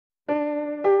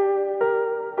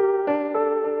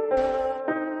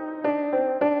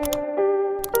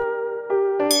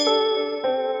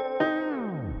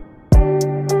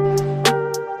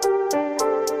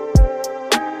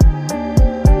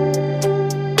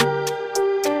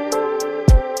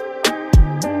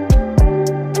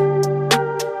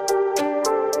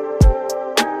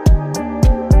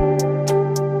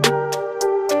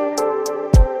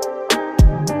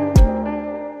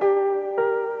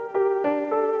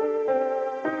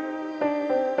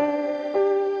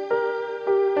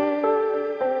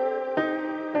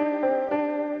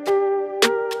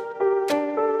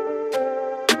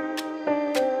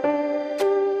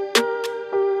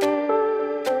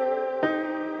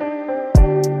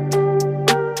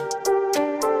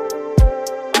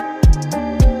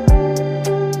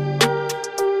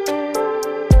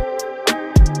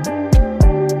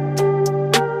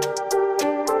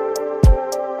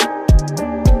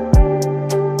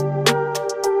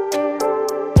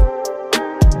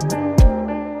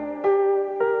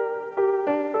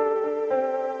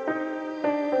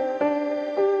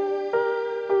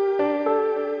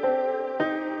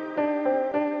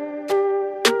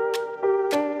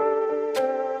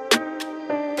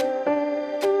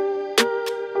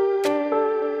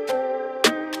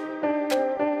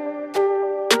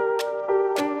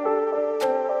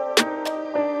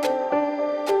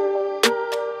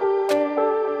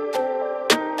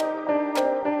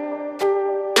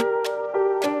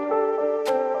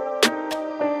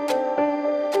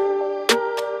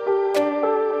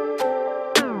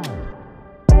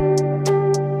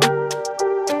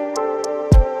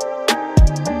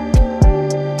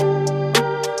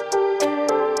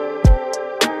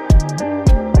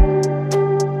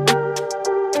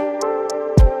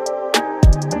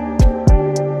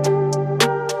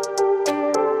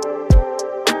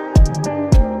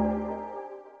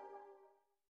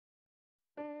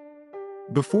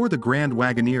Before the Grand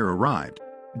Wagoneer arrived,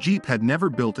 Jeep had never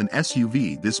built an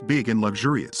SUV this big and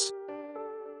luxurious.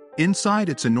 Inside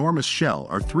its enormous shell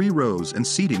are 3 rows and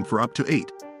seating for up to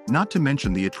 8, not to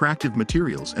mention the attractive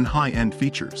materials and high-end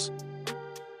features.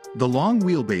 The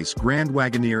long-wheelbase Grand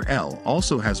Wagoneer L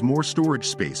also has more storage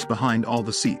space behind all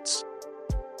the seats.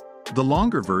 The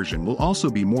longer version will also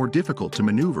be more difficult to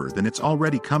maneuver than its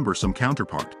already cumbersome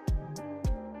counterpart.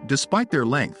 Despite their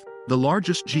length, the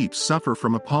largest Jeeps suffer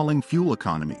from appalling fuel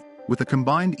economy, with a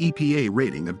combined EPA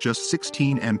rating of just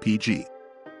 16 mpg.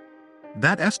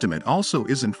 That estimate also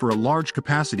isn't for a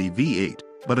large-capacity V8,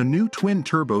 but a new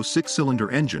twin-turbo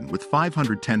 6-cylinder engine with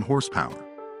 510 horsepower.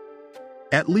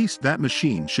 At least that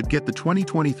machine should get the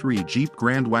 2023 Jeep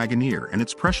Grand Wagoneer and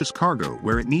its precious cargo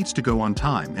where it needs to go on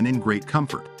time and in great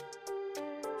comfort.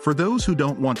 For those who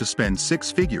don't want to spend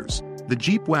 6 figures, the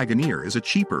Jeep Wagoneer is a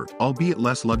cheaper, albeit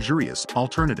less luxurious,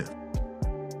 alternative.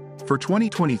 For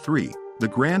 2023, the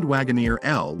Grand Wagoneer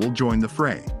L will join the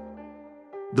fray.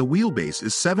 The wheelbase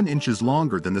is 7 inches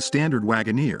longer than the standard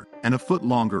Wagoneer and a foot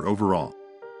longer overall.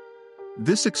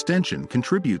 This extension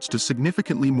contributes to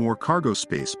significantly more cargo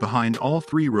space behind all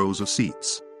 3 rows of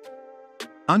seats.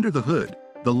 Under the hood,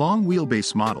 the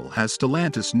long-wheelbase model has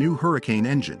Stellantis' new Hurricane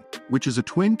engine, which is a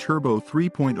twin-turbo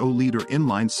 3.0-liter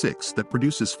inline-6 that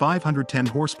produces 510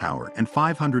 horsepower and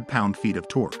 500 pound-feet of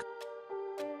torque.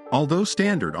 Although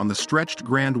standard on the stretched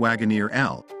Grand Wagoneer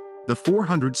L, the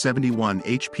 471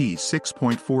 HP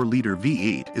 6.4-liter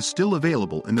V8 is still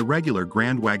available in the regular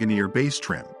Grand Wagoneer base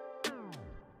trim.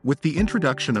 With the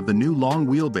introduction of the new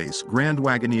long-wheelbase Grand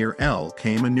Wagoneer L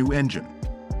came a new engine.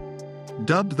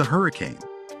 Dubbed the Hurricane,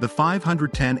 the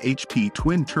 510 HP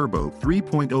twin-turbo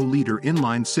 3.0-liter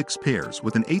inline-6 pairs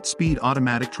with an 8-speed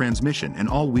automatic transmission and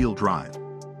all-wheel drive.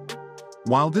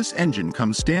 While this engine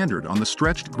comes standard on the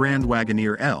stretched Grand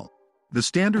Wagoneer L, the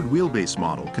standard wheelbase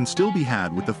model can still be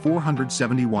had with the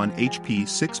 471 HP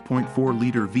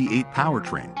 6.4-liter V8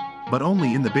 powertrain, but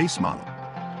only in the base model.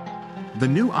 The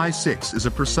new i6 is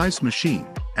a precise machine,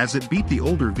 as it beat the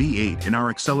older V8 in our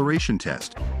acceleration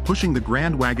test, pushing the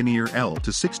Grand Wagoneer L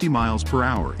to 60 miles per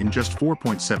hour in just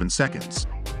 4.7 seconds.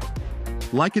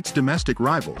 Like its domestic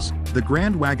rivals, the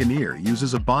Grand Wagoneer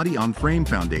uses a body-on-frame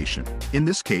foundation, in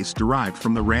this case derived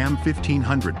from the Ram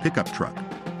 1500 pickup truck.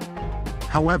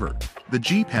 However, the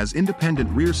Jeep has independent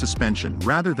rear suspension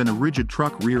rather than a rigid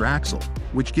truck rear axle,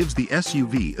 which gives the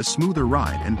SUV a smoother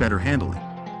ride and better handling.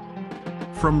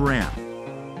 From Ram.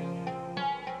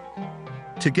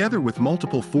 Together with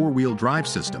multiple 4-wheel drive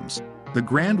systems, the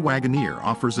Grand Wagoneer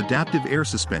offers adaptive air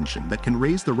suspension that can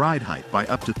raise the ride height by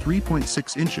up to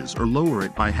 3.6 inches or lower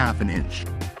it by half an inch.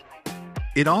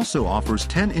 It also offers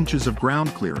 10 inches of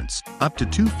ground clearance, up to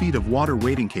 2 feet of water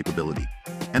weighting capability,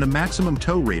 and a maximum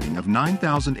tow rating of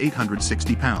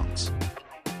 9,860 pounds.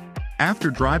 After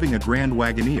driving a Grand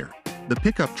Wagoneer, the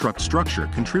pickup truck structure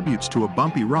contributes to a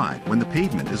bumpy ride when the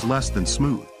pavement is less than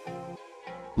smooth.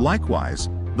 Likewise,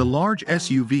 the large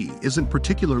SUV isn't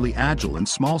particularly agile in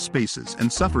small spaces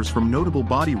and suffers from notable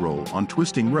body roll on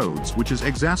twisting roads, which is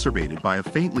exacerbated by a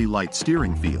faintly light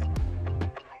steering feel.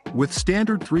 With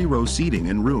standard 3-row seating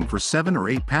and room for 7 or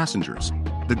 8 passengers,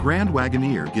 the Grand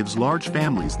Wagoneer gives large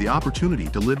families the opportunity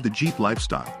to live the Jeep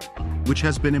lifestyle, which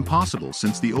has been impossible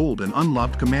since the old and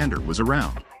unloved Commander was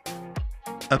around.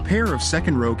 A pair of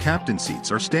second-row captain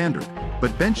seats are standard,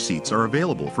 but bench seats are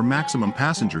available for maximum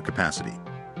passenger capacity.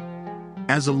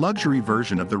 As a luxury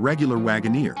version of the regular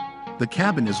Wagoneer, the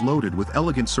cabin is loaded with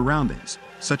elegant surroundings,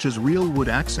 such as real wood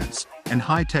accents, and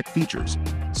high-tech features,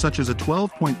 such as a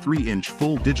 12.3-inch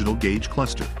full digital gauge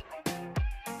cluster.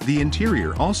 The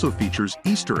interior also features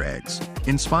Easter eggs,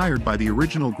 inspired by the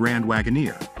original Grand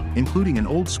Wagoneer, including an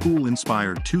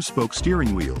old-school-inspired 2-spoke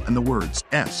steering wheel and the words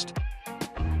 "Est.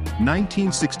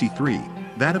 1963"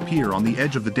 that appear on the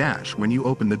edge of the dash when you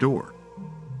open the door.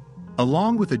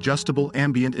 Along with adjustable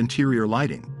ambient interior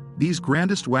lighting, these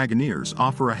grandest Wagoneers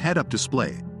offer a head-up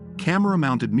display,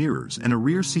 camera-mounted mirrors and a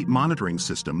rear seat monitoring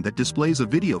system that displays a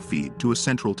video feed to a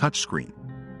central touchscreen.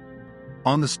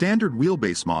 On the standard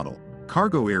wheelbase model,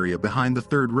 cargo area behind the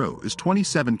third row is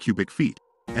 27 cubic feet,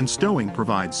 and stowing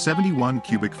provides 71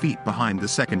 cubic feet behind the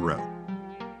second row.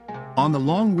 On the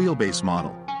long wheelbase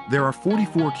model, there are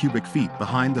 44 cubic feet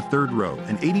behind the third row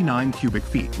and 89 cubic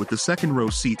feet with the second row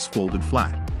seats folded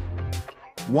flat.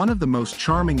 One of the most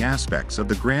charming aspects of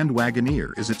the Grand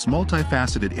Wagoneer is its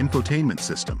multifaceted infotainment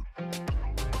system.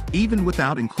 Even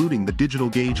without including the digital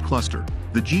gauge cluster,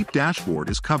 the Jeep dashboard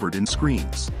is covered in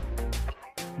screens.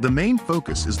 The main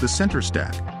focus is the center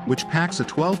stack, which packs a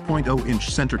 12.0-inch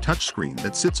center touchscreen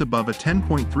that sits above a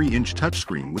 10.3-inch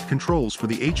touchscreen with controls for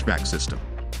the HVAC system.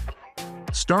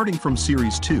 Starting from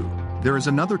Series 2, there is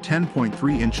another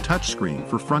 10.3-inch touchscreen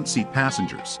for front seat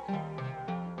passengers.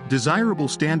 Desirable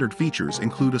standard features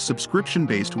include a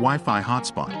subscription-based Wi-Fi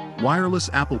hotspot, wireless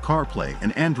Apple CarPlay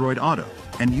and Android Auto,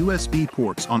 and USB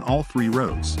ports on all 3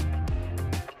 rows.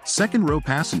 Second-row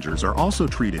passengers are also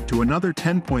treated to another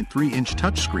 10.3-inch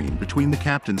touchscreen between the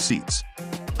captain's seats.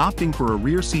 Opting for a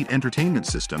rear-seat entertainment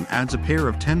system adds a pair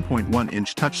of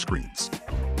 10.1-inch touchscreens.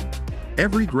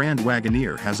 Every Grand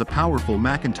Wagoneer has a powerful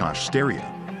Macintosh stereo,